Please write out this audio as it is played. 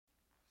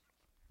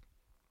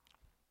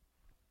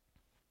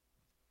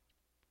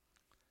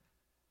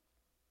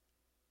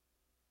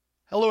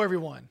Hello,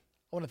 everyone.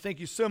 I want to thank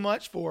you so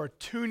much for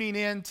tuning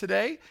in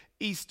today,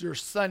 Easter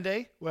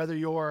Sunday, whether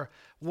you're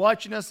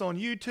watching us on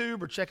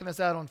YouTube or checking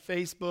us out on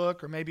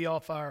Facebook or maybe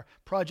off our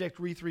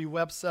Project Re3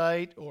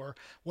 website or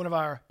one of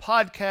our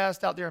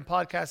podcasts out there in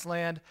podcast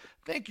land.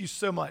 Thank you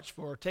so much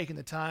for taking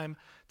the time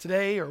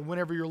today or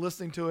whenever you're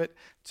listening to it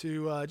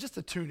to just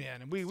to tune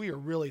in. And we are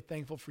really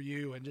thankful for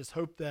you and just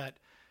hope that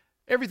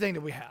everything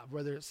that we have,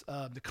 whether it's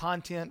the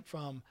content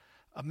from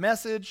a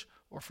message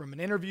or from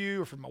an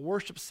interview or from a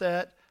worship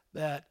set,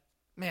 that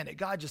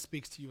God just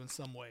speaks to you in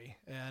some way,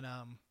 and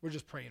we're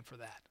just praying for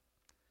that.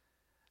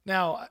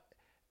 Now,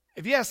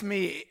 if you ask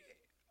me,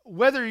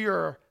 whether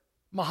you're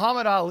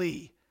Muhammad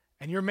Ali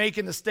and you're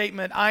making the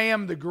statement, I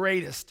am the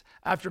greatest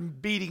after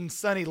beating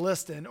Sonny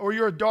Liston, or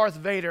you're Darth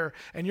Vader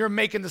and you're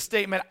making the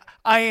statement,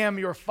 I am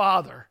your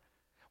father,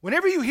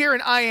 whenever you hear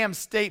an I am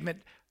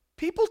statement,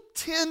 people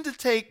tend to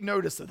take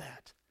notice of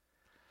that.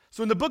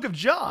 So in the book of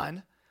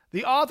John,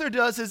 the author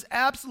does his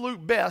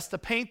absolute best to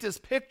paint this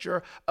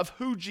picture of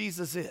who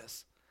Jesus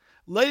is,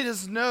 letting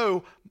us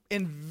know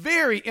in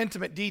very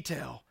intimate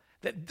detail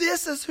that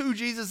this is who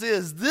Jesus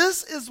is.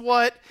 This is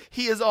what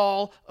he is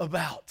all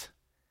about.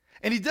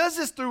 And he does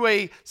this through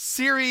a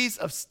series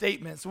of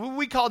statements.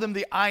 We call them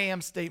the I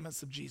am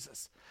statements of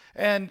Jesus.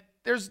 And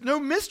there's no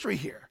mystery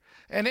here.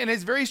 And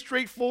it's very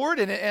straightforward,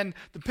 and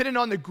depending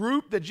on the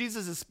group that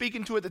Jesus is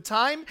speaking to at the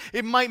time,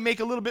 it might make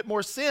a little bit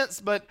more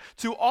sense, but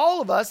to all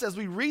of us, as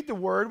we read the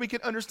word, we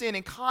can understand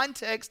in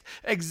context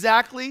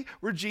exactly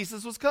where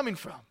Jesus was coming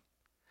from.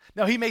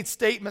 Now, he made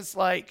statements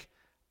like,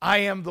 I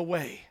am the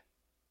way,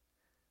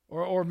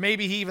 or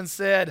maybe he even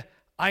said,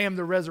 I am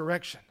the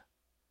resurrection.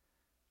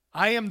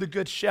 I am the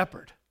good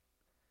shepherd.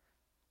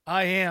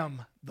 I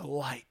am the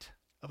light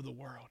of the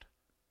world.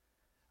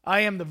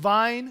 I am the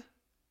vine,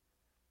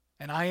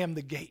 and I am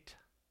the gate.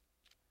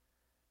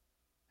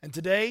 And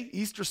today,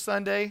 Easter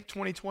Sunday,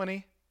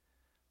 2020,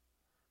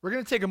 we're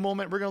going to take a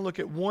moment. We're going to look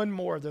at one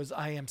more of those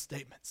I am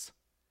statements.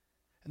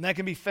 And that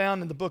can be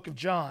found in the book of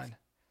John,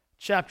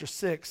 chapter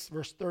 6,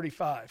 verse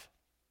 35.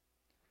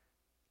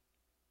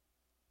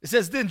 It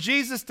says, Then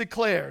Jesus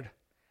declared,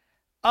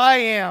 I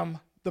am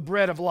the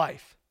bread of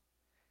life.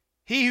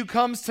 He who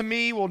comes to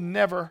me will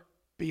never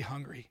be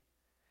hungry,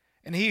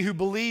 and he who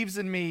believes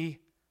in me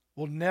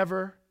will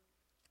never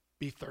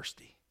be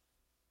thirsty.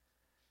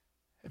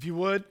 If you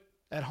would,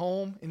 at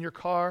home, in your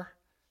car,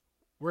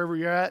 wherever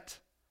you're at,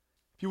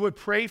 if you would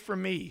pray for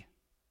me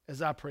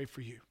as I pray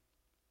for you.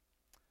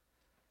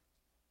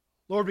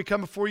 Lord, we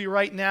come before you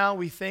right now.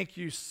 We thank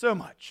you so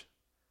much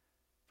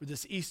for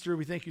this Easter.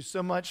 We thank you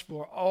so much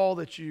for all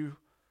that you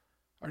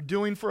are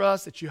doing for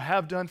us, that you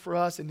have done for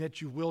us, and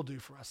that you will do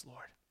for us,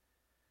 Lord.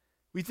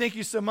 We thank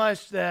you so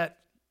much that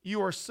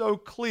you are so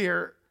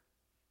clear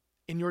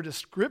in your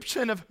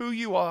description of who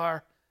you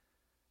are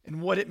and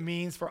what it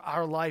means for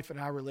our life and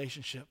our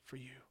relationship for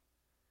you.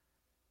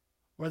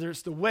 Whether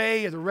it's the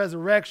way or the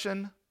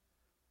resurrection,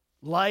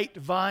 light,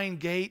 vine,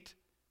 gate,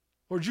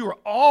 Lord, you are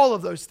all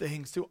of those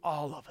things to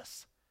all of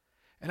us.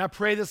 And I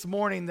pray this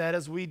morning that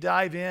as we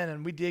dive in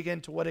and we dig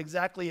into what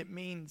exactly it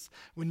means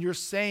when you're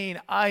saying,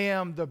 I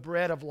am the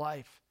bread of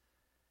life,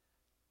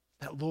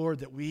 that, Lord,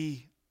 that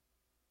we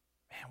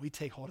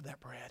take hold of that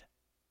bread.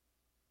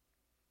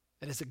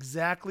 That is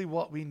exactly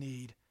what we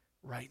need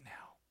right now.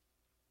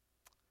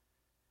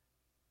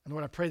 And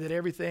Lord, I pray that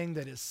everything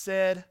that is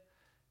said,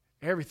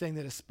 everything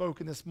that is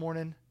spoken this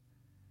morning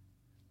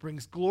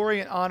brings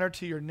glory and honor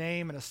to your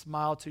name and a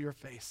smile to your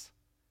face.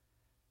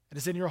 It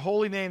is in your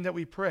holy name that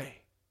we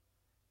pray.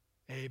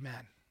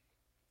 Amen.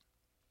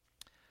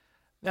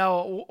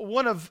 Now,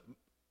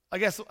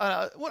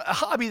 a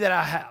hobby that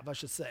I have, I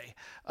should say,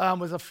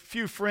 with a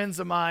few friends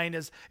of mine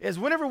is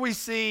whenever we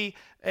see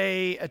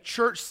a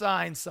church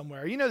sign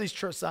somewhere. You know these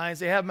church signs,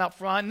 they have them out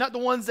front, not the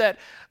ones that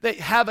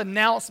have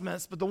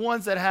announcements, but the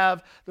ones that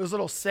have those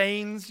little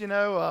sayings,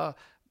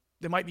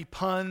 they might be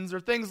puns or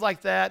things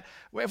like that.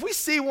 If we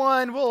see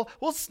one,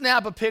 we'll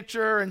snap a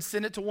picture and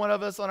send it to one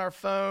of us on our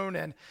phone.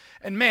 And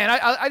man,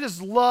 I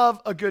just love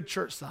a good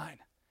church sign.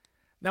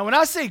 Now, when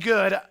I say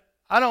good,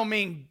 I don't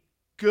mean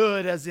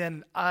good as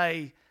in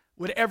I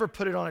would ever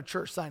put it on a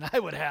church sign I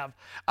would have.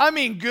 I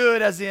mean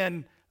good as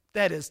in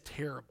that is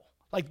terrible.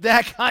 Like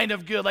that kind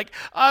of good. Like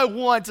I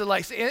want to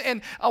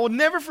and I will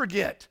never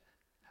forget.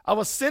 I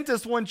was sent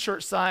this one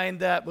church sign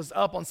that was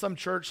up on some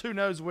church, who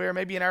knows where,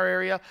 maybe in our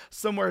area,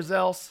 somewhere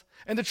else.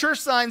 And the church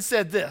sign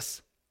said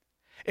this: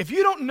 if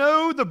you don't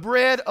know the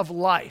bread of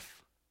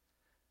life,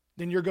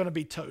 then you're going to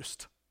be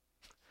toast.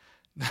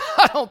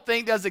 I don't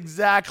think that's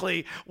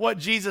exactly what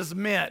Jesus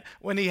meant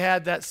when he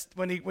had that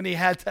when he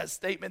had that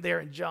statement there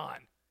in John.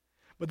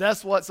 But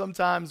that's what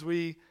sometimes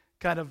we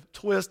kind of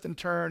twist and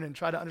turn and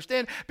try to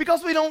understand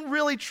because we don't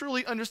really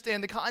truly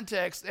understand the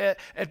context at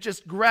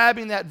just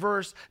grabbing that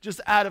verse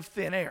just out of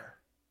thin air.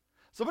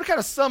 So I'm going to kind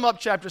of sum up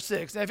chapter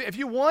 6. Now, if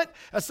you want,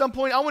 at some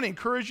point, I want to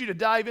encourage you to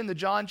dive into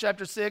John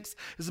chapter 6.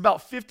 There's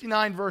about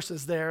 59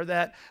 verses there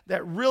that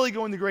really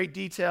go into great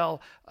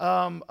detail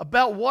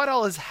about what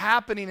all is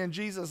happening in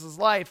Jesus'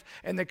 life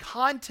and the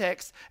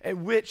context at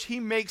which he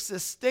makes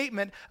this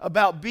statement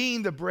about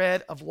being the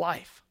bread of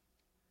life.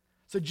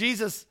 So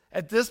Jesus,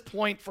 at this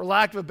point, for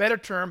lack of a better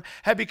term,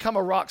 had become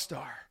a rock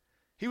star.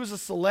 He was a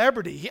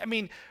celebrity.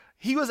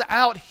 He was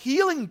out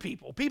healing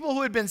people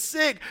who had been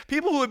sick,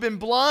 people who had been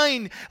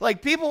blind,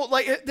 people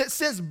that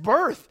since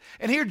birth.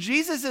 And here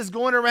Jesus is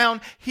going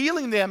around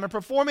healing them and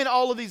performing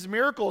all of these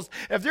miracles.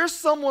 If there's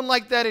someone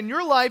like that in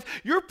your life,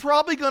 you're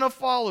probably going to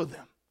follow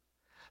them.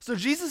 So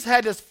Jesus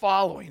had this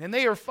following, and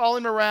they are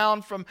following him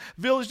around from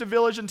village to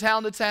village and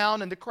town to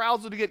town, and the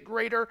crowds would get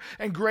greater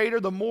and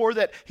greater the more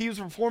that he was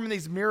performing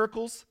these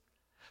miracles.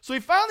 So he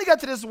finally got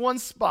to this one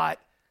spot,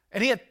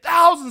 and he had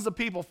thousands of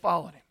people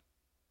following him.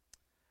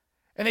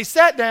 And they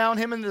sat down,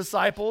 him and the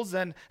disciples,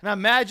 and I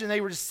imagine they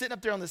were just sitting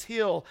up there on this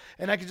hill,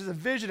 and I could just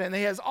envision it. And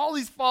he has all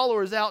these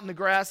followers out in the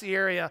grassy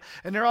area,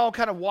 and they're all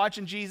kind of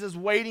watching Jesus,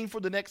 waiting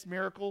for the next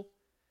miracle.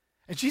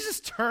 And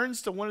Jesus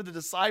turns to one of the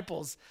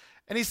disciples,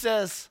 and he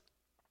says,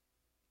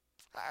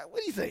 what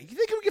do you think? You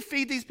think we could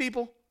feed these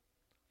people?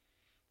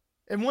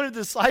 And one of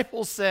the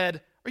disciples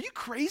said, are you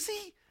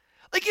crazy?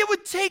 It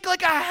would take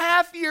a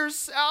half year's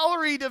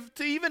salary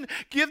to even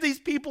give these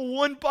people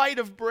one bite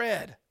of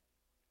bread.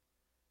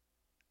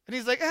 And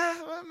he's like,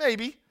 well,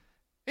 maybe.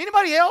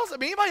 Anybody else?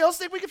 Anybody else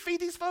think we could feed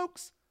these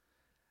folks?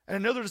 And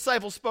another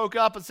disciple spoke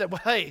up and said,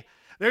 well, hey,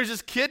 there's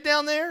this kid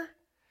down there.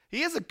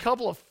 He has a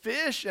couple of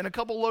fish and a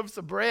couple loaves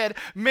of bread.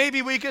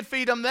 Maybe we could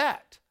feed him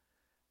that.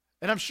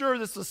 And I'm sure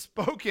this was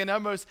spoken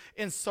almost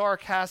in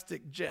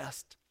sarcastic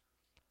jest.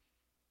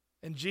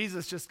 And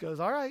Jesus just goes,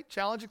 all right,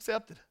 challenge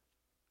accepted.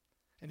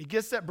 And he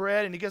gets that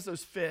bread and he gets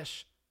those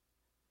fish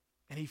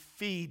and he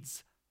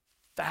feeds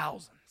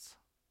thousands.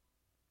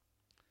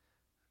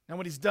 Now,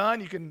 when he's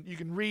done, you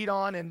can read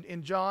on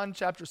in John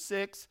chapter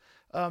 6.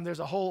 There's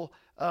a whole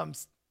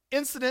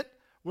incident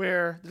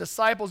where the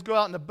disciples go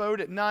out in the boat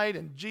at night,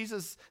 and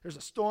there's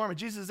a storm, and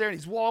Jesus is there, and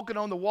he's walking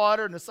on the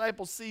water, and the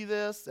disciples see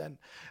this, and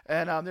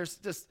there's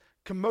this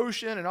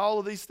commotion and all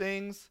of these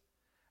things.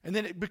 And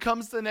then it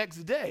becomes the next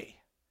day.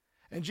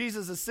 And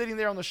Jesus is sitting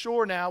there on the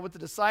shore now with the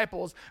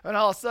disciples, and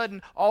all of a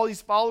sudden, all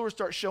these followers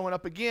start showing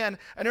up again,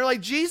 and they're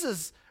like,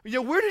 Jesus,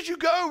 where did you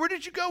go? Where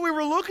did you go? We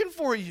were looking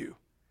for you.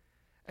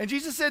 And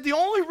Jesus said, the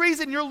only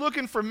reason you're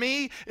looking for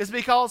me is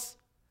because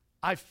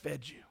I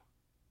fed you.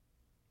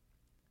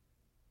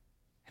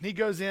 And he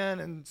goes in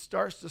and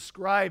starts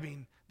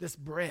describing this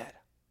bread.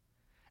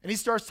 And he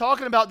starts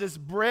talking about this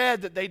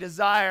bread that they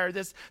desire,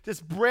 this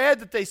bread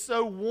that they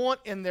so want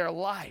in their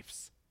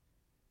lives.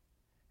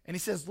 And he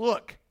says,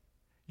 look,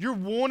 you're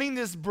wanting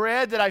this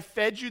bread that I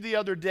fed you the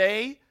other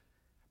day,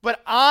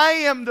 but I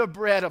am the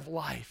bread of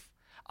life.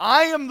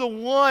 I am the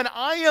one.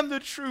 I am the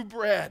true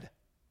bread.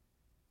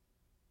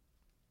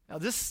 Now,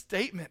 this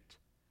statement,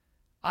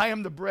 I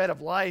am the bread of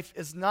life,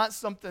 is not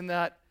something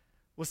that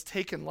was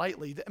taken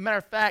lightly. As a matter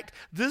of fact,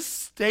 this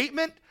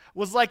statement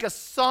was like a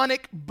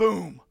sonic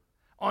boom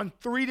on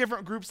 3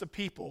 different groups of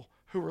people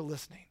who were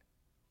listening.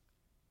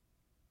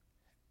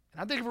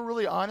 And I think if we're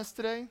really honest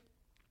today,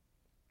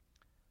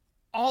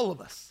 all of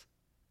us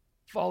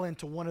fall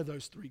into one of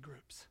those 3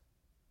 groups.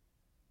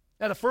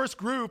 Now, the first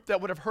group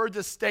that would have heard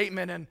this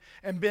statement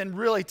and been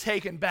really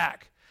taken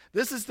back,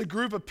 this is the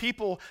group of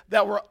people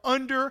that were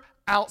under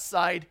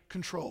outside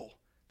control.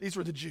 These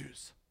were the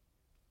Jews.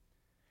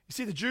 You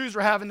see, the Jews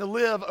were having to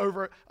live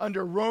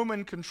under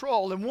Roman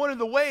control. And one of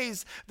the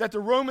ways that the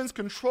Romans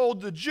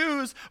controlled the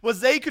Jews was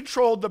they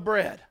controlled the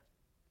bread.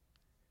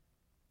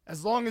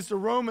 As long as the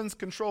Romans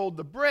controlled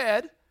the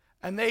bread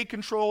and they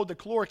controlled the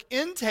caloric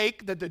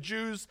intake that the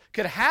Jews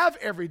could have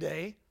every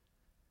day,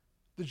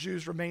 the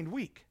Jews remained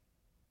weak.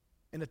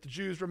 And if the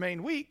Jews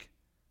remained weak,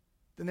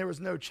 then there was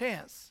no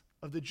chance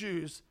of the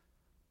Jews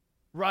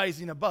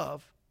rising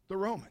above the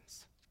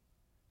Romans.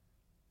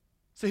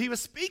 So he was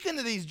speaking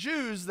to these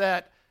Jews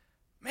that,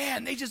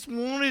 man, they just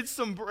wanted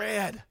some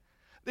bread.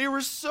 They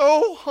were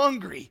so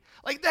hungry.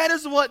 That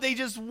is what they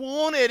just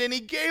wanted. And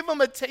he gave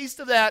them a taste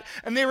of that.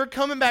 And they were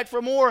coming back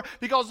for more,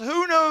 because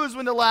who knows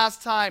when the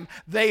last time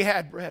they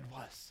had bread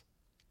was.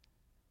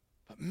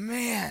 But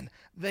man,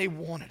 they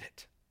wanted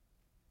it.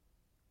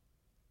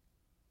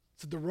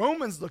 So the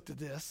Romans looked at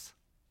this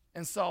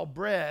and saw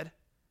bread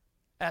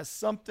as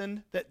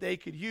something that they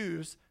could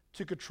use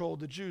to control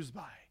the Jews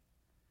by.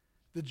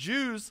 The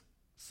Jews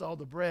saw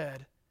the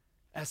bread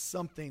as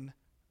something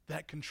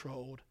that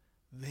controlled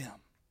them.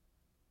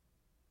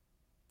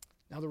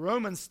 Now, the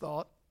Romans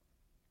thought,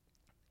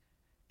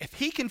 if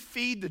he can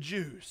feed the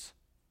Jews,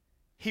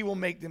 he will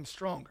make them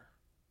stronger.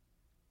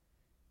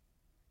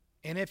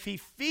 And if he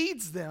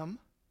feeds them,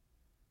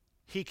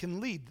 he can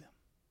lead them.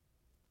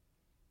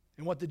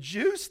 And what the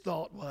Jews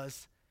thought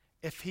was,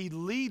 if he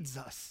leads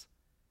us,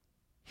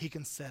 he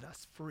can set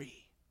us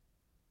free.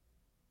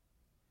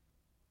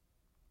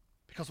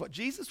 Because what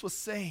Jesus was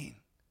saying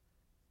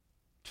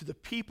to the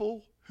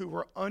people who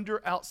were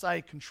under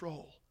outside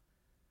control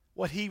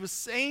what he was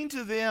saying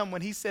to them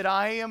when he said,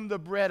 I am the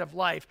bread of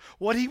life,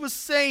 what he was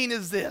saying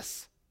is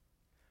this: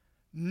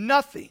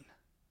 nothing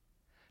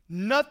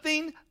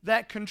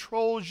that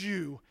controls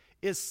you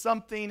is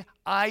something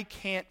I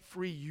can't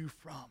free you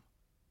from.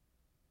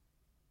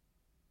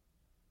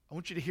 I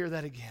want you to hear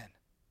that again.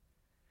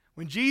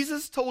 When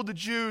Jesus told the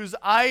Jews,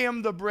 I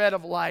am the bread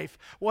of life,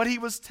 what he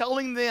was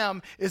telling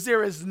them is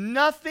there is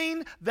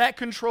nothing that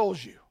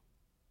controls you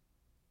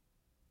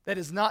that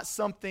is not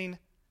something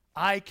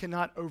I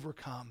cannot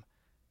overcome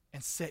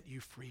and set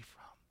you free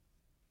from.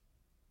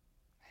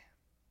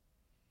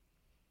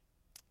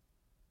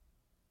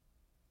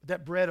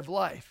 That bread of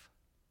life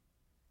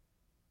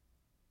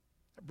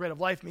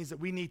means that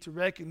we need to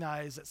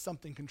recognize that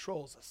something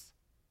controls us.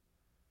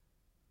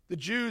 The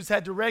Jews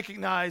had to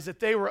recognize that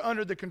they were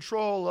under the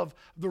control of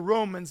the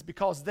Romans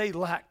because they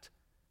lacked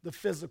the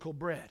physical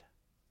bread.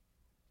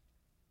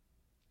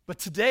 But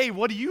today,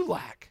 what do you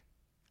lack?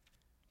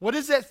 What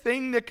is that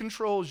thing that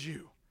controls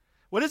you?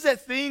 What is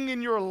that thing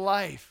in your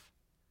life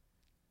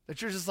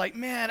that you're just like,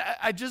 man,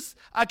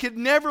 I could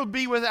never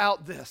be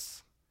without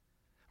this?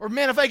 Or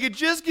man, if I could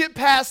just get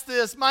past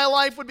this, my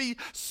life would be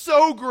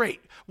so great.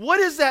 What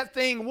is that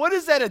thing? What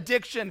is that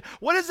addiction?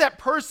 What is that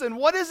person?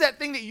 What is that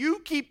thing that you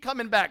keep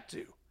coming back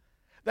to?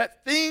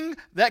 That thing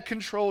that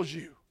controls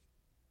you.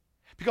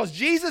 Because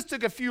Jesus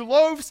took a few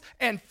loaves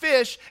and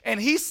fish and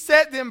he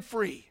set them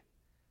free.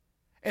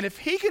 And if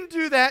he can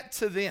do that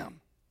to them,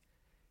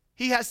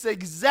 he has the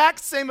exact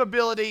same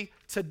ability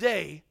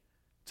today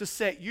to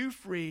set you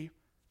free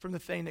from the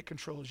thing that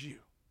controls you.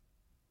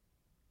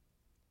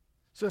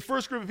 So the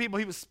first group of people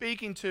he was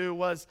speaking to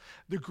was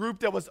the group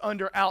that was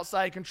under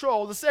outside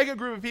control. The second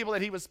group of people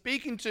that he was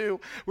speaking to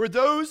were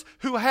those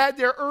who had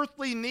their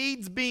earthly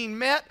needs being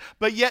met,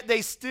 but yet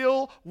they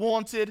still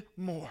wanted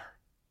more.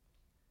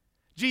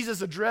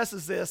 Jesus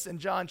addresses this in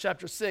John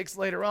chapter 6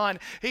 later on.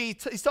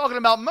 He's talking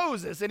about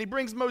Moses, and he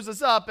brings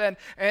Moses up, and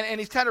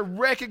he's kind of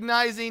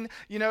recognizing,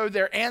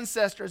 their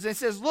ancestors. And he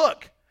says,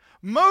 look,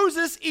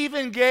 Moses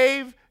even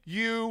gave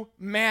you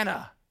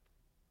manna,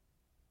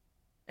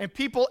 and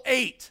people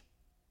ate,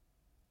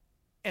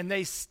 and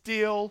they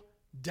still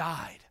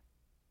died.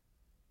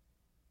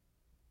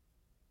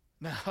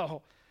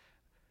 Now,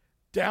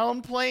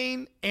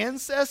 downplaying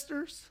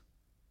ancestors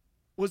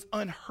was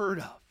unheard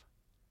of.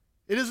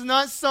 It is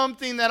not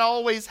something that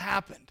always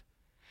happened.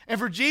 And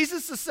for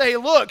Jesus to say,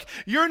 look,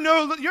 you're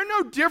no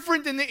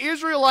different than the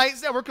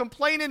Israelites that were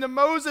complaining to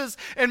Moses,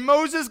 and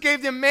Moses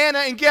gave them manna,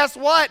 and guess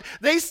what?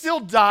 They still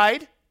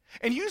died.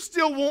 And you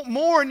still want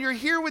more, and you're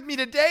here with me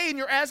today, and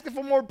you're asking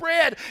for more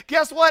bread.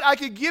 Guess what? I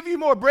could give you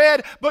more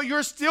bread, but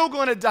you're still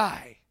going to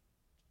die.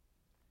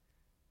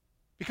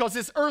 Because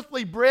this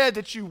earthly bread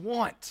that you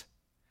want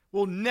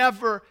will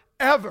never,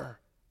 ever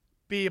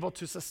be able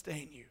to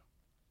sustain you.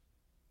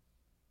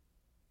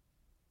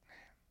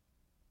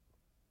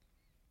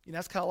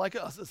 That's kind of like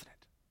us, isn't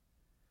it?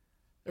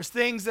 There's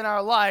things in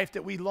our life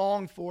that we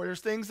long for. There's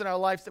things in our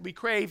lives that we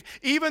crave,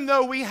 even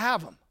though we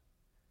have them.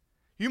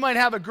 You might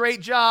have a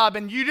great job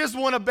and you just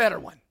want a better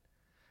one.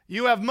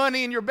 You have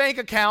money in your bank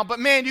account,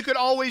 but man, you could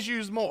always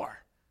use more.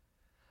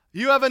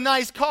 You have a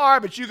nice car,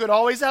 but you could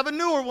always have a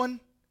newer one.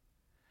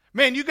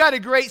 Man, you got a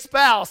great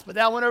spouse, but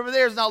that one over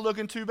there is not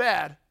looking too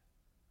bad.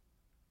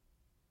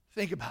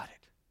 Think about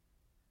it.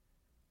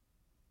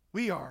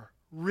 We are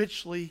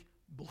richly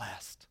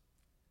blessed.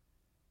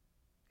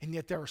 And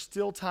yet there are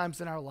still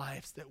times in our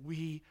lives that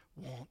we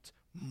want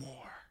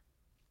more.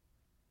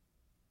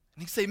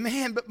 And you say,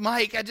 man, but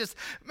Mike,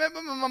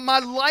 my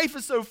life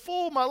is so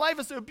full. My life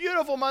is so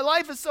beautiful. My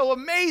life is so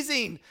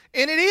amazing.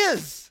 And it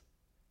is.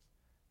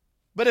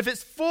 But if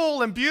it's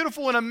full and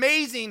beautiful and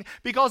amazing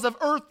because of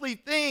earthly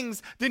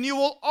things, then you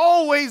will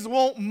always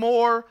want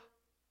more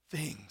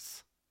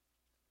things.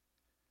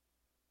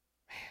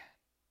 Man.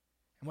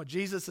 And what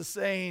Jesus is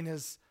saying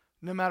is,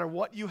 no matter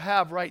what you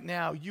have right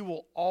now, you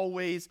will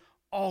always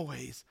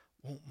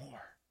want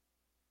more.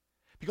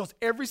 Because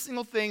every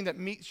single thing that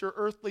meets your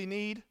earthly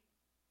need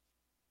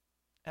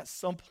at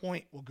some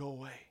point will go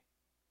away.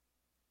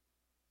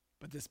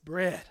 But this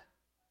bread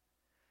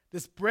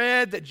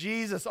that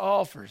Jesus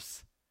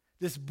offers,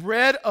 this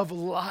bread of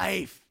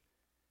life,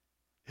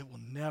 it will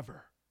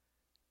never,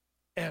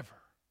 ever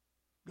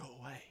go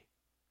away.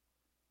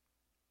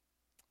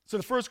 So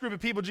the first group of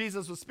people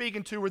Jesus was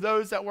speaking to were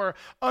those that were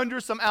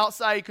under some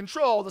outside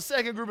control. The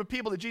second group of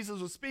people that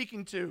Jesus was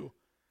speaking to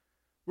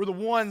were the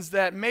ones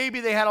that maybe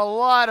they had a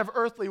lot of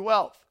earthly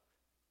wealth,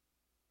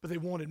 but they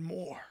wanted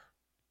more.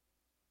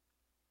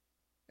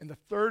 And the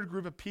third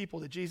group of people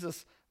that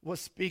Jesus was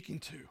speaking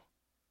to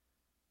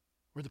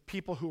were the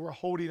people who were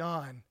holding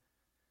on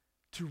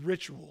to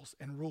rituals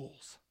and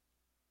rules.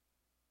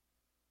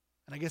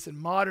 And I guess in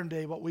modern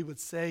day, what we would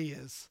say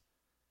is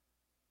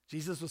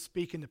Jesus was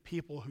speaking to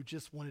people who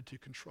just wanted to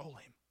control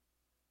him.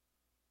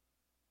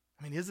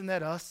 I mean, isn't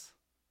that us?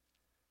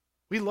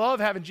 We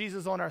love having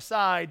Jesus on our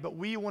side, but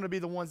we want to be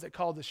the ones that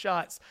call the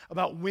shots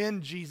about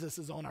when Jesus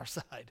is on our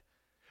side.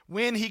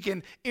 when he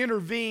can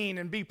intervene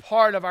and be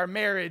part of our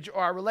marriage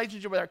or our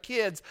relationship with our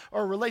kids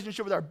or a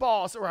relationship with our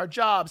boss or our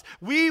jobs.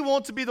 We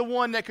want to be the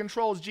one that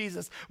controls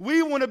Jesus.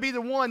 We want to be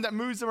the one that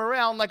moves him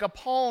around like a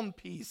pawn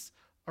piece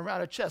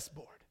around a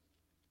chessboard.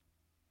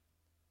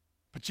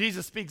 But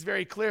Jesus speaks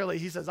very clearly.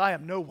 He says, I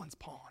am no one's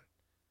pawn,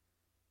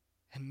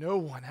 and no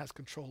one has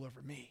control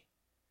over me.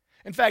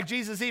 In fact,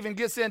 Jesus even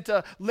gets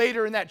into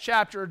later in that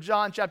chapter,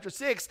 John chapter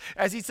 6,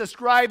 as he's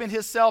describing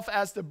himself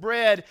as the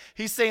bread.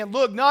 He's saying,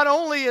 look, not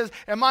only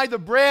am I the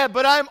bread,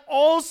 but I'm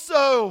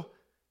also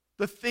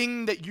the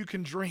thing that you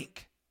can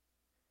drink.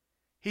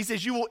 He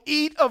says, you will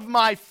eat of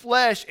my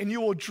flesh and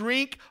you will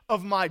drink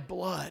of my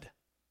blood.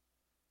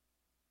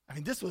 I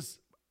mean, this was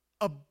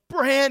a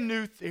brand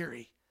new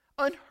theory,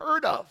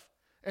 unheard of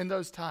in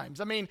those times.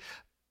 I mean,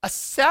 a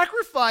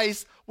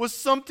sacrifice was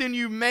something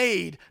you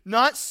made,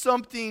 not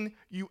something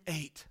you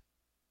ate.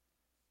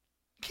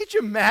 Can't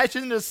you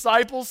imagine the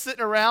disciples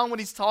sitting around when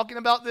he's talking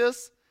about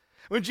this?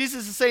 When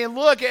Jesus is saying,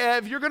 look,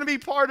 if you're going to be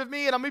part of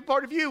me and I'm going to be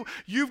part of you,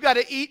 you've got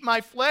to eat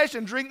my flesh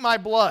and drink my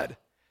blood.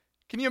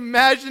 Can you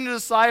imagine the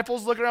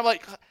disciples looking around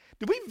like,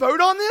 did we vote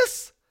on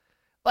this?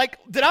 Like,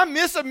 did I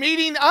miss a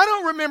meeting? I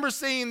don't remember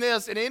seeing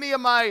this in any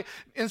of my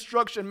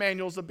instruction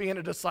manuals of being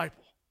a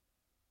disciple.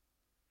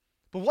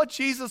 But what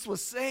Jesus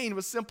was saying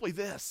was simply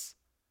this.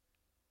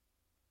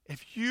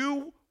 If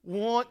you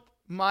want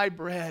my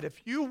bread,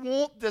 if you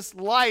want this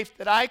life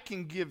that I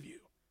can give you,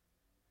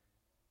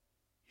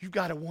 you've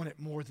got to want it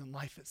more than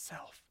life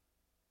itself.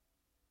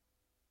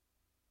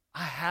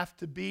 I have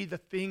to be the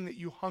thing that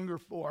you hunger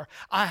for.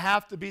 I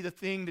have to be the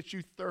thing that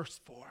you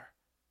thirst for.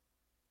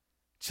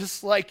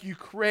 Just like you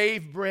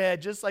crave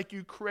bread, just like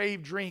you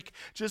crave drink,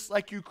 just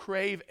like you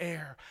crave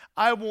air.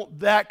 I want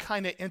that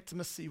kind of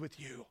intimacy with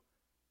you.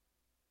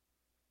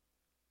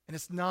 And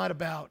it's not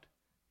about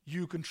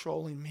you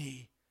controlling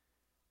me.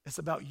 It's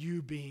about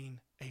you being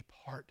a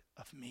part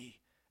of me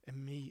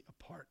and me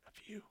a part of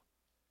you.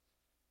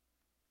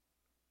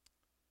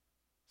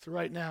 So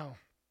right now,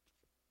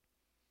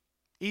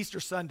 Easter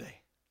Sunday,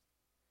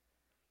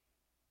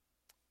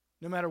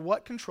 no matter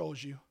what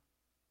controls you,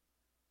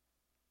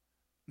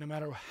 no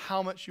matter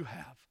how much you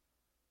have,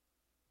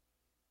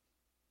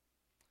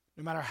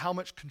 no matter how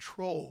much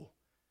control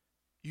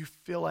you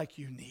feel like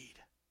you need,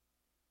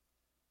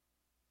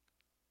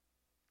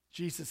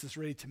 Jesus is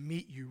ready to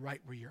meet you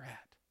right where you're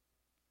at.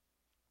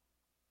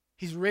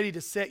 He's ready to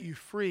set you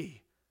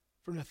free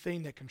from the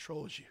thing that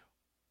controls you.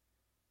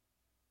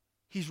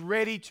 He's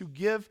ready to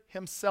give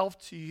himself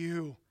to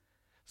you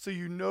so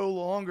you no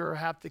longer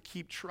have to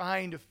keep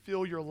trying to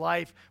fill your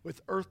life with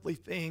earthly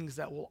things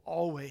that will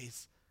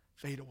always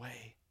fade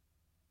away.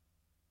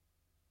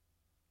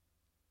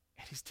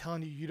 And he's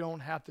telling you, you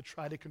don't have to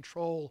try to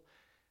control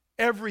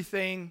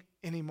everything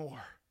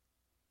anymore.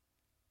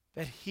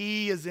 That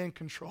he is in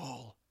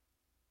control.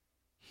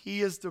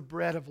 He is the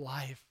bread of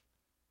life.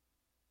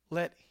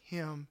 Let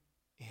him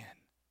in.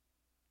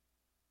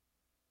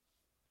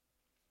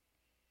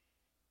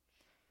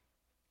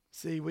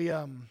 See, we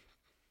often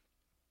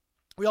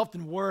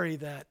worry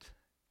that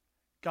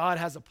God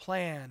has a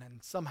plan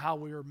and somehow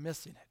we are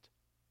missing it.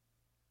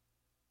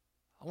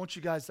 I want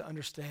you guys to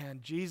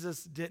understand,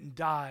 Jesus didn't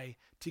die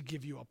to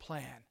give you a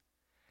plan.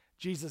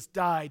 Jesus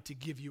died to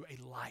give you a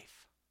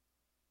life.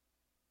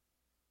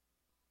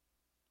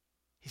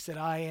 He said,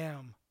 I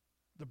am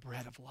the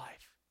bread of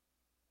life.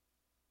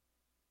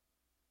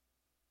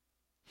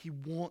 He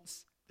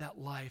wants that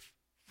life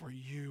for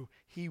you.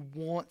 He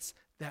wants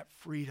that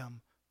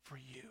freedom for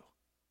you.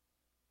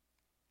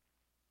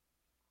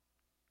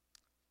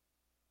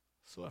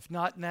 So if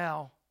not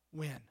now,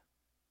 when?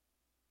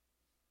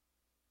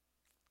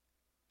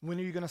 When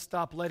are you going to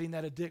stop letting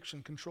that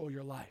addiction control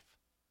your life?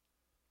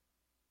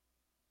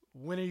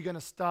 When are you going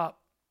to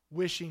stop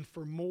wishing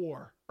for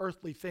more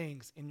earthly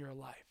things in your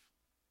life?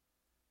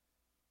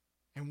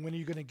 And when are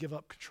you going to give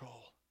up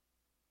control?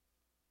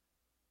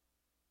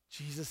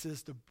 Jesus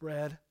is the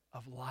bread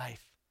of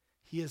life.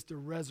 He is the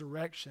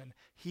resurrection.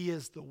 He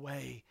is the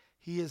way.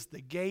 He is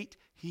the gate.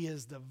 He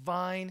is the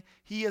vine.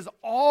 He is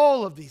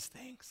all of these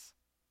things.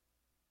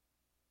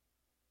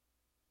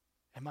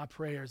 And my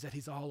prayer is that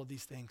he's all of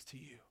these things to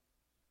you.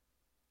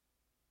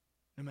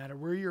 No matter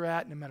where you're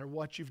at, no matter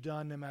what you've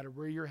done, no matter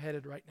where you're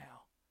headed right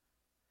now,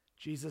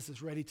 Jesus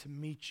is ready to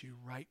meet you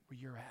right where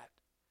you're at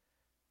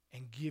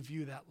and give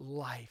you that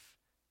life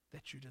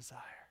that you desire.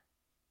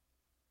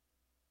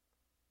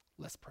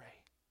 Let's pray.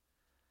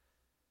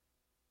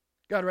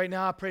 God, right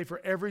now I pray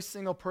for every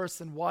single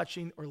person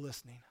watching or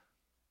listening.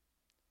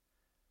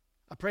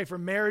 I pray for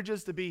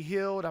marriages to be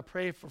healed. I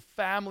pray for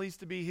families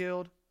to be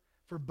healed,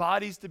 for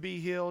bodies to be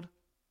healed.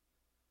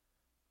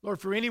 Lord,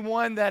 for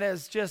anyone that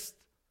is just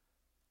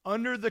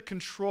under the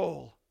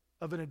control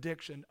of an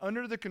addiction,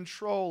 under the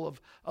control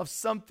of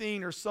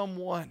something or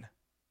someone,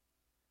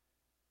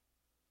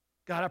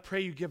 God, I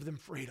pray you give them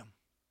freedom.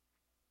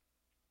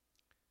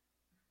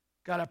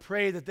 God, I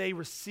pray that they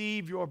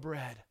receive your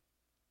bread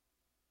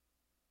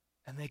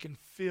and they can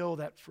feel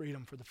that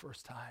freedom for the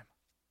first time.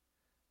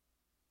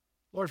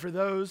 Lord, for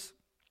those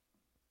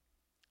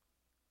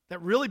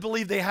that really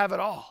believe they have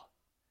it all,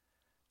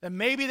 that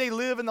maybe they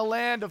live in the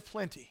land of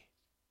plenty,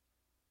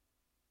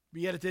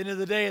 but yet at the end of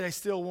the day, they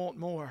still want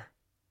more.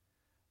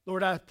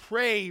 Lord, I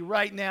pray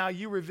right now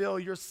you reveal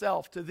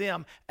yourself to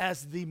them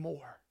as the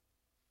more.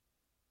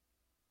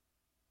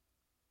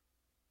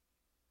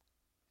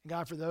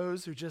 God, for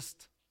those who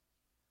just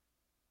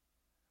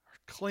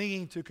are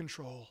clinging to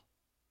control,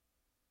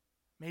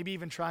 maybe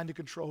even trying to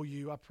control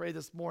you, I pray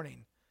this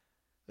morning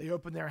they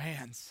open their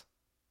hands.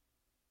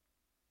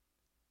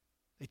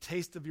 They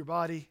taste of your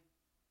body.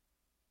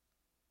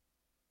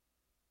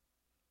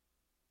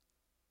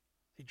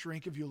 They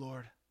drink of you,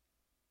 Lord.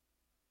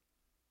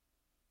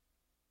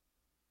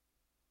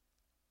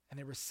 And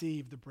they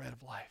receive the bread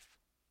of life.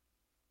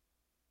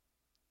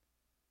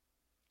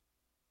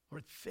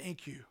 Lord,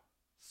 thank you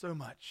so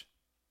much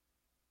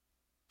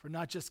for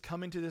not just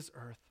coming to this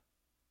earth,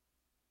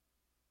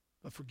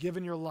 but for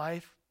giving your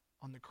life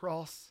on the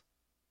cross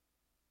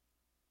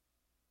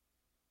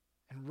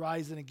and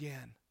rising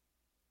again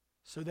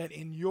so that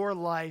in your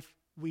life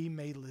we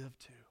may live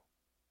too.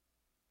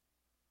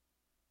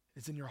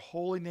 It's in your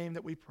holy name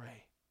that we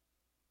pray.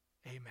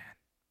 Amen.